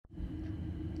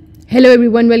Hello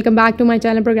everyone, welcome back to my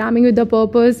channel Programming with the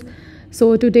Purpose.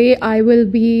 So today I will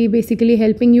be basically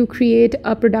helping you create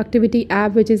a productivity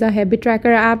app, which is a habit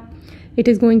tracker app. It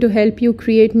is going to help you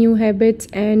create new habits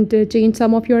and change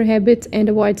some of your habits and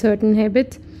avoid certain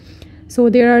habits. So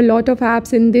there are a lot of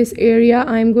apps in this area.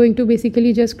 I'm going to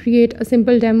basically just create a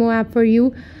simple demo app for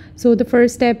you. So the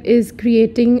first step is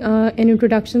creating an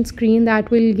introduction screen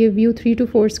that will give you 3 to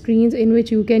 4 screens in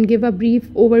which you can give a brief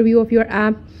overview of your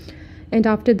app. And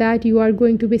after that, you are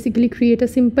going to basically create a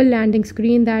simple landing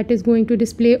screen that is going to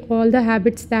display all the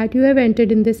habits that you have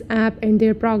entered in this app and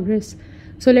their progress.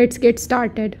 So let's get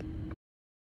started.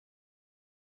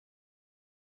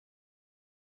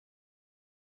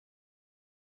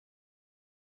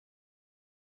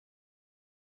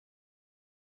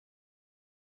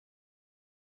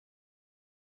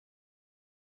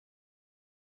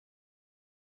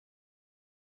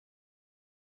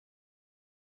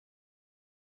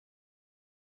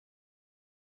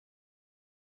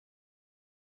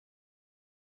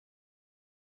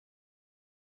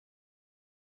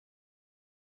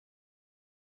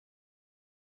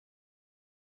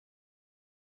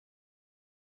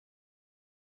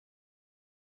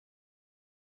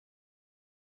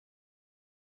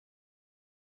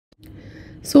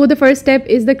 So the first step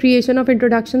is the creation of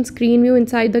introduction screen view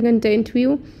inside the content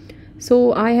view.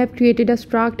 So I have created a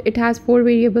struct. It has 4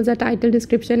 variables: a title,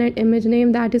 description and image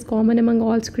name that is common among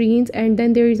all screens, and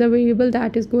then there is a variable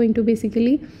that is going to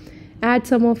basically add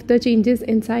some of the changes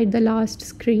inside the last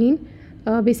screen,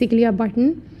 basically a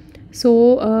button.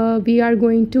 So we are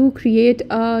going to create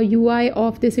a UI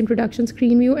of this introduction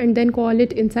screen view and then call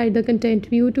it inside the content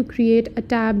view to create a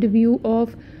tabbed view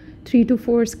of 3 to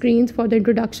 4 screens for the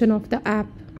introduction of the app.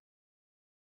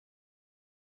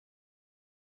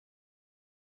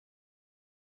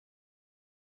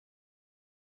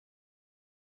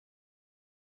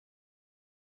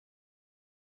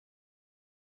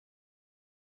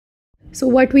 So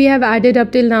what we have added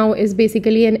up till now is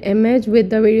basically an image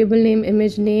with the variable name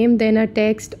image name, then a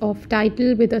text of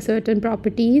title with a certain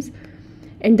properties,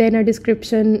 and then a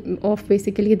description of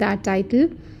basically that title.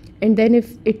 And then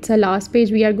if it's a last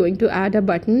page, we are going to add a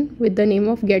button with the name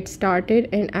of get started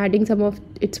and adding some of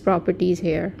its properties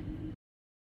here.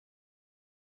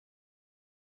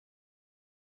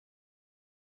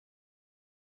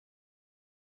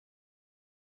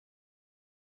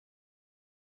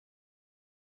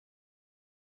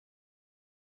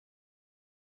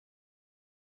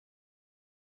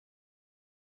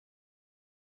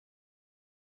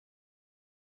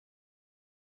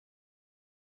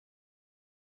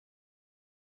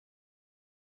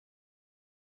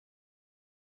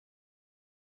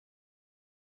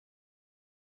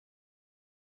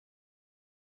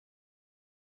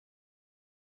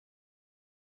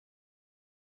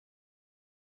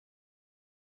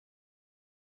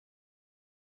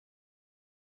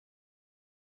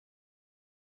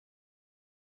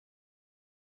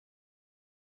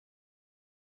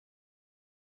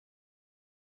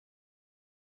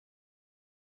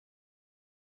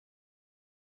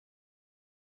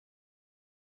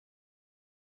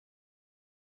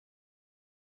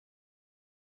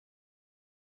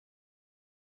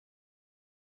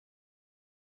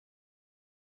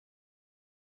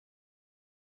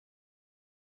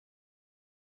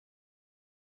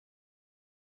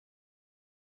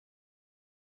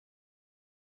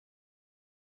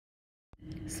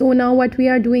 So now what we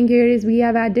are doing here is we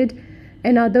have added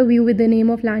another view with the name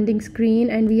of landing screen,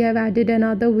 and we have added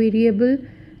another variable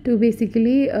to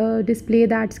basically display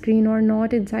that screen or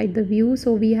not inside the view.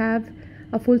 So we have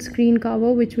a full screen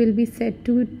cover which will be set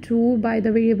to true by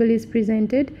the variable is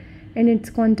presented, and its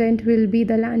content will be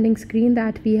the landing screen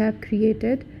that we have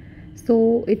created.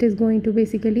 So it is going to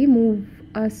basically move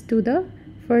us to the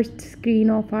first screen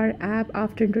of our app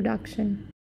after introduction.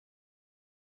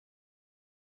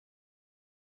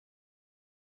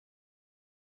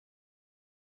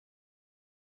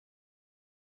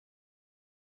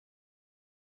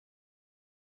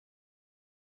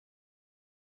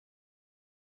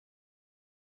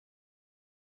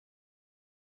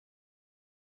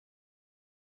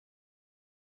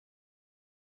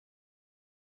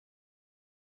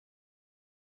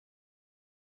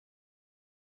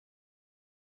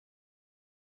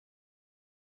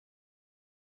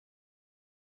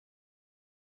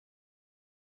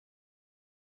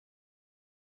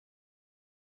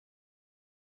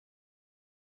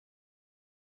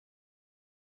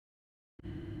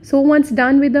 So once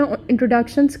done with the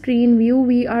introduction screen view,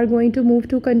 we are going to move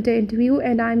to content view,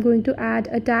 and I'm going to add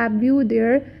a tab view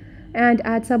there and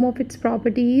add some of its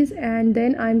properties, and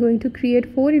then I'm going to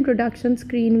create 4 introduction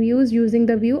screen views using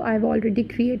the view I've already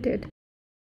created.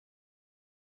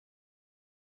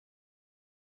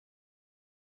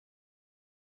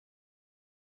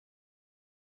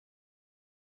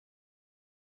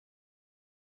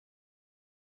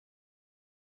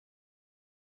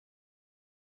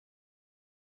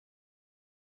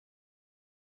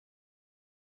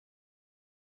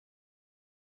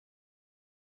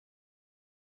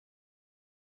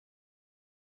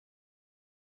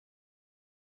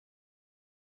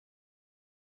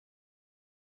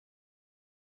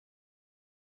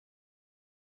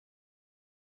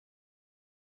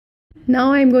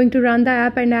 Now I'm going to run the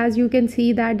app, and as you can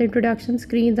see that the introduction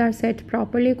screens are set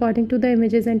properly according to the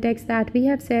images and text that we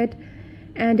have set,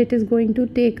 and it is going to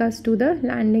take us to the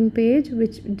landing page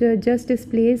which just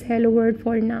displays hello world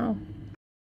for now.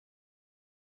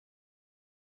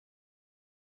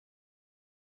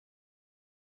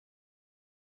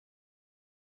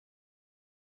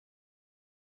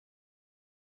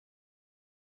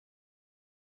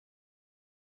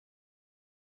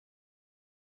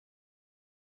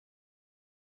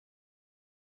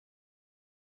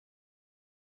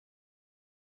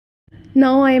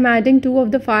 Now I am adding two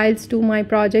of the files to my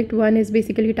project. One is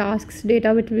basically tasks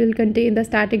data, which will contain the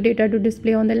static data to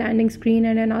display on the landing screen,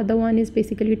 and another one is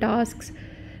basically tasks,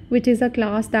 which is a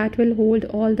class that will hold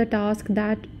all the tasks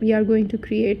that we are going to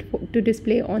create to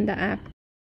display on the app.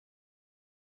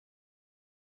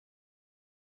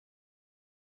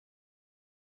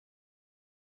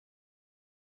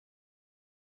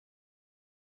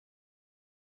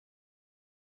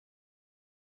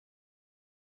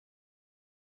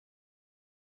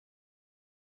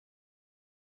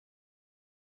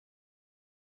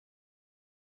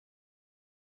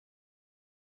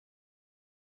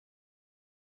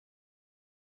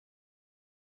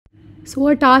 So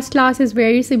our task class is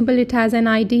very simple. It has an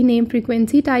ID, name,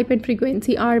 frequency, type, and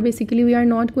frequency are basically we are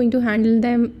not going to handle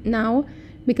them now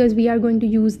because we are going to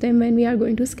use them when we are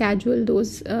going to schedule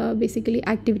those basically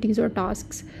activities or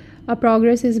tasks. A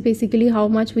progress is basically how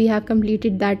much we have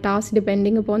completed that task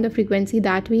depending upon the frequency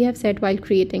that we have set while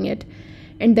creating it.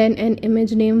 And then an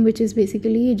image name, which is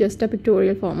basically just a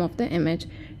pictorial form of the image,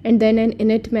 and then an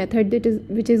init method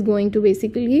which is going to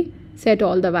basically set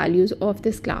all the values of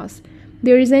this class.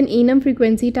 There is an enum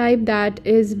frequency type that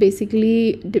is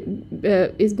basically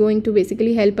is going to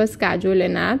basically help us schedule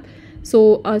an app.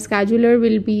 So a scheduler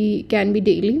can be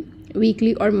daily,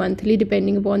 weekly, or monthly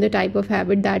depending upon the type of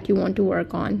habit that you want to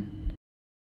work on.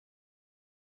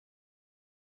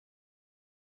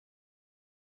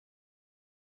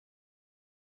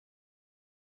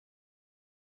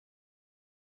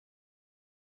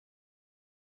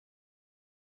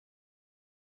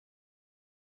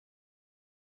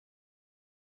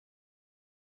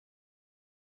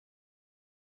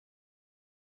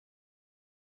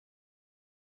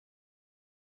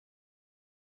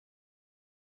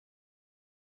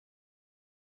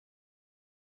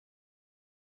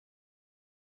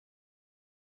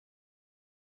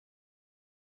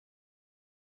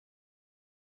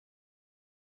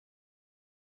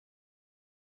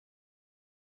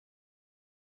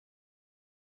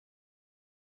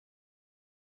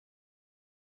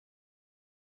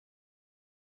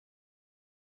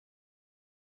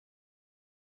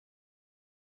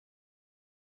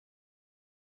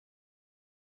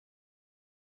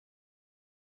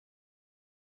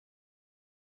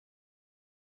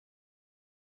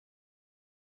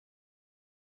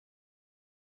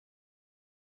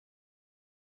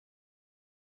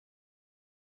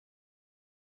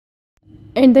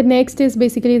 And the next is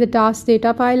basically the task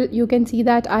data file. You can see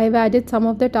that I've added some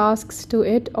of the tasks to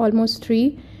it, almost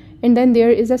 3. And then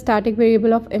there is a static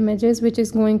variable of images which is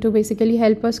going to basically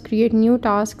help us create new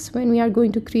tasks when we are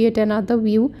going to create another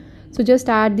view. So just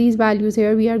add these values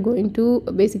here. We are going to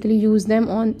basically use them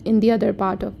in the other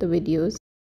part of the videos.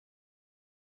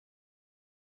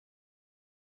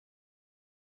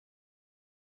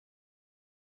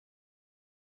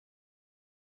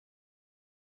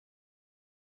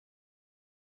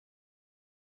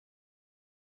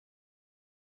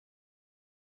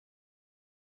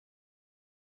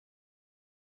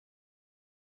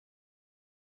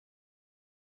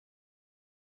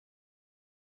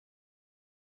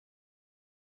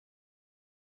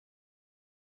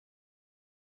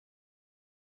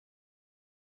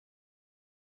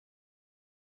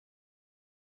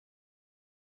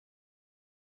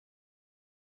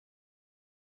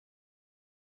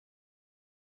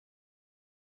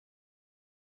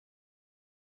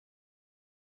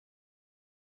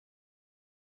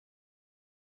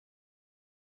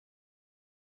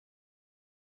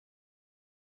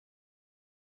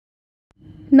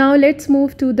 Now let's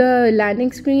move to the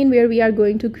landing screen where we are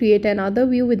going to create another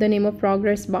view with the name of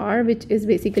progress bar, which is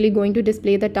basically going to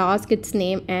display the task, its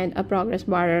name, and a progress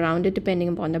bar around it depending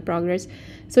upon the progress.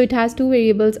 So it has two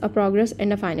variables, a progress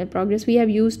and a final progress. We have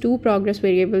used two progress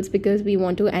variables because we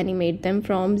want to animate them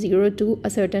from 0 to a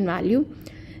certain value.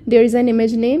 There is an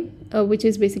image name, which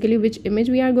is basically which image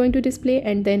we are going to display,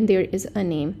 and then there is a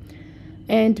name.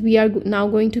 And we are now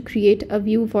going to create a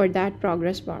view for that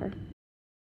progress bar.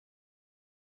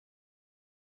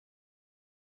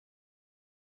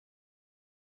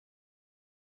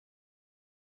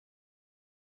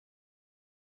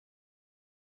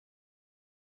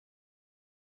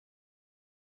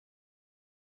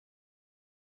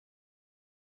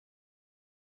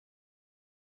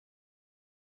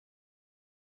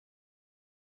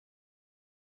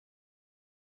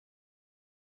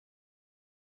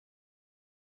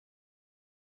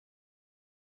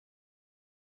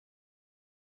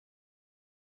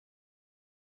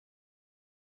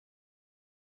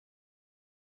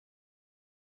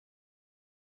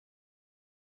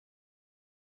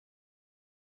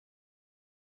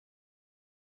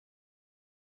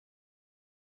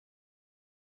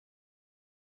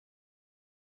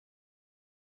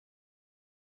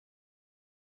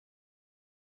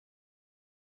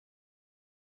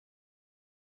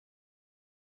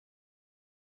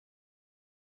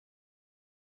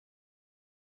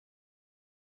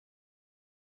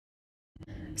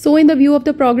 So in the view of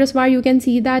the progress bar, you can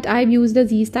see that I've used the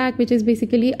Z stack, which is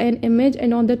basically an image,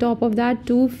 and on the top of that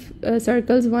two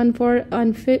circles,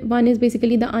 one is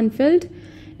basically the unfilled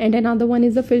and another one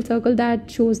is the filled circle that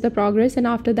shows the progress. And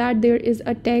after that there is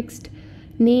a text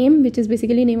name, which is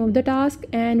basically name of the task,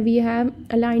 and we have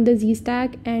aligned the Z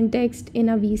stack and text in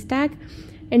a V stack,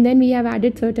 and then we have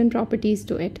added certain properties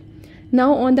to it.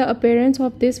 Now on the appearance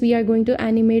of this, we are going to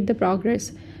animate the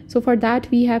progress. So for that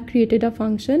we have created a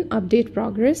function update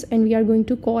progress, and we are going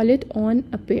to call it on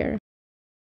appear.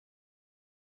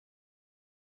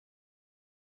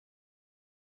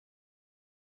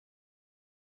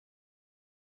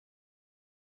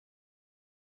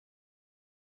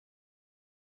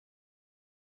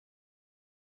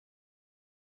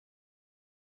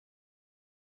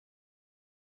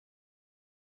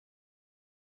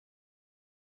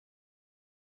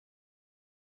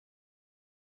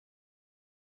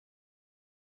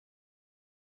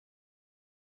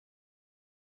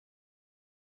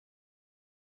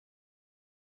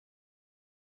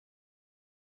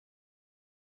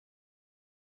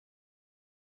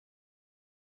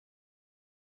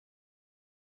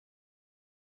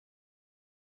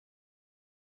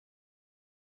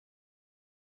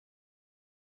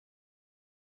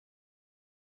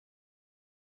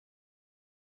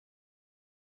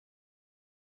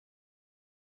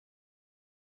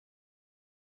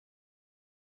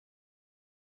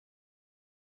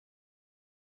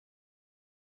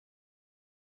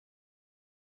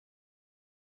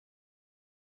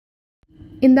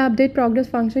 In the update progress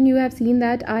function, you have seen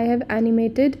that I have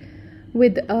animated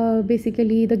with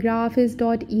basically the graph is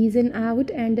dot ease in out,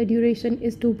 and the duration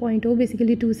is 2.0,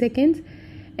 basically 2 seconds,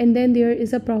 and then there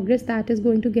is a progress that is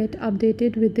going to get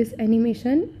updated with this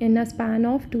animation in a span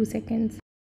of 2 seconds.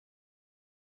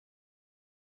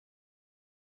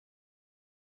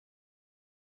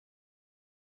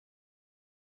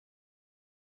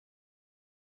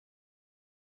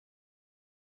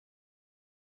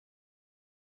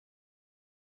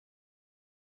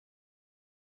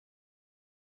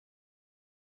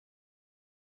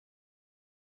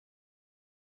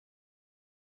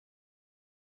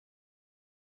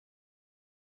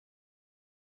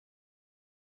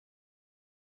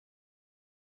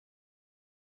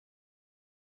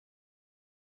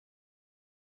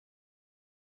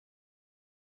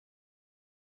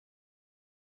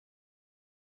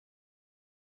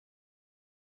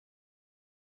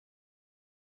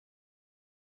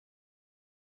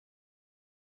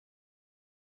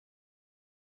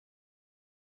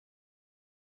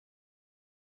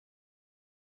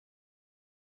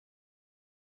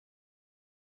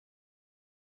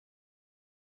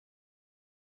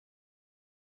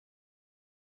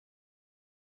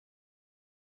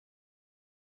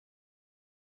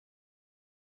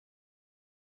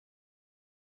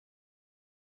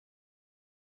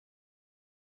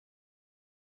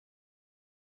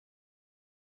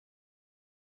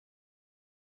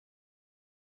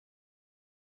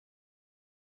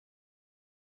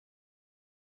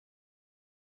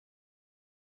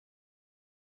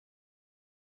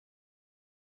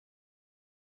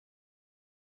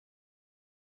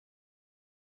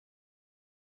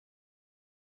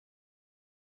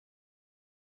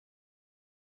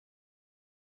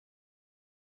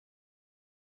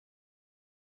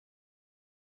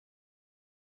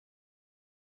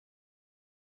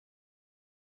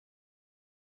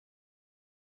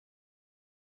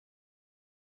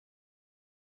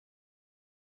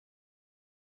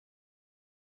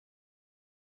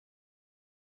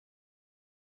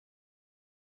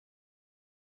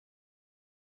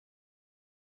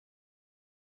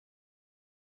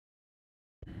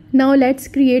 Now let's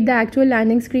create the actual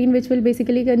landing screen, which will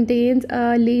basically contains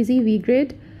a lazy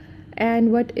vgrid,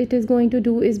 and what it is going to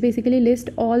do is basically list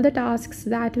all the tasks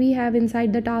that we have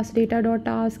inside the task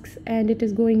data.tasks, and it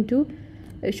is going to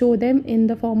show them in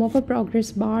the form of a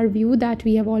progress bar view that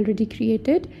we have already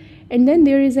created. And then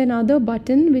there is another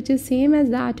button which is same as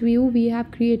that view we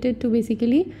have created to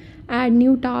basically add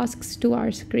new tasks to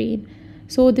our screen.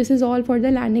 So this is all for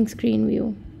the landing screen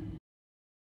view.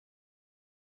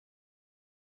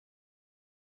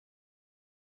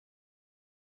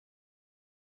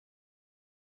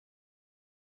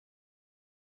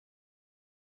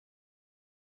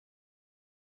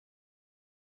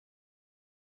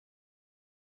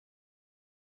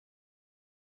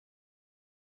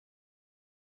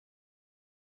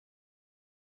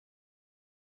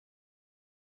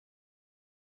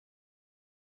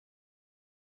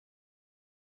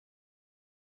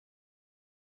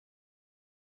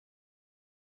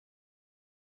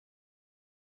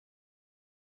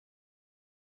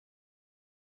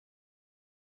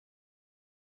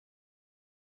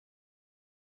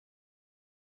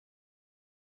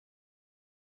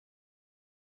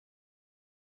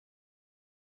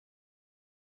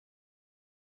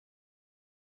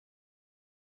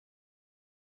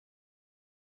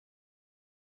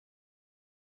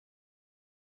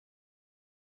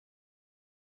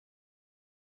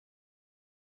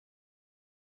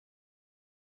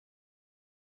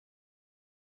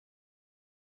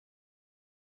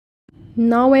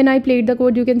 Now when I played the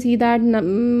code, you can see that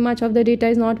much of the data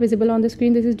is not visible on the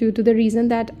screen. This is due to the reason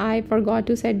that I forgot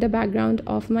to set the background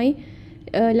of my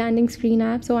landing screen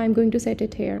app, so I'm going to set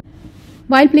it here.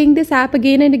 While playing this app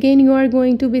again and again, you are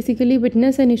going to basically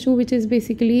witness an issue, which is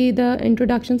basically the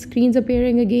introduction screens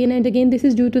appearing again and again. This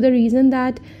is due to the reason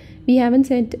that we haven't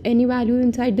set any value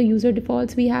inside the user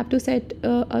defaults. We have to set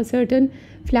a certain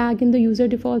flag in the user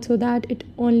default so that it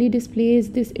only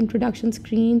displays this introduction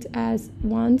screens as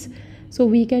once. So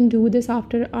we can do this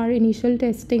after our initial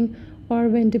testing, or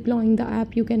when deploying the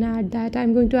app you can add that.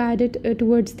 I'm going to add it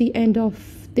towards the end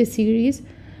of this series.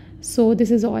 So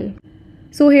this is all.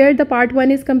 So here the part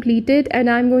 1 is completed, and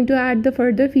I'm going to add the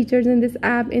further features in this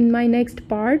app in my next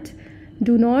part.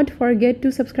 Do not forget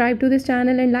to subscribe to this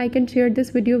channel and like and share this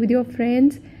video with your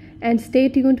friends, and stay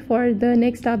tuned for the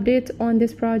next updates on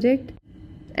this project.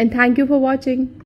 And thank you for watching.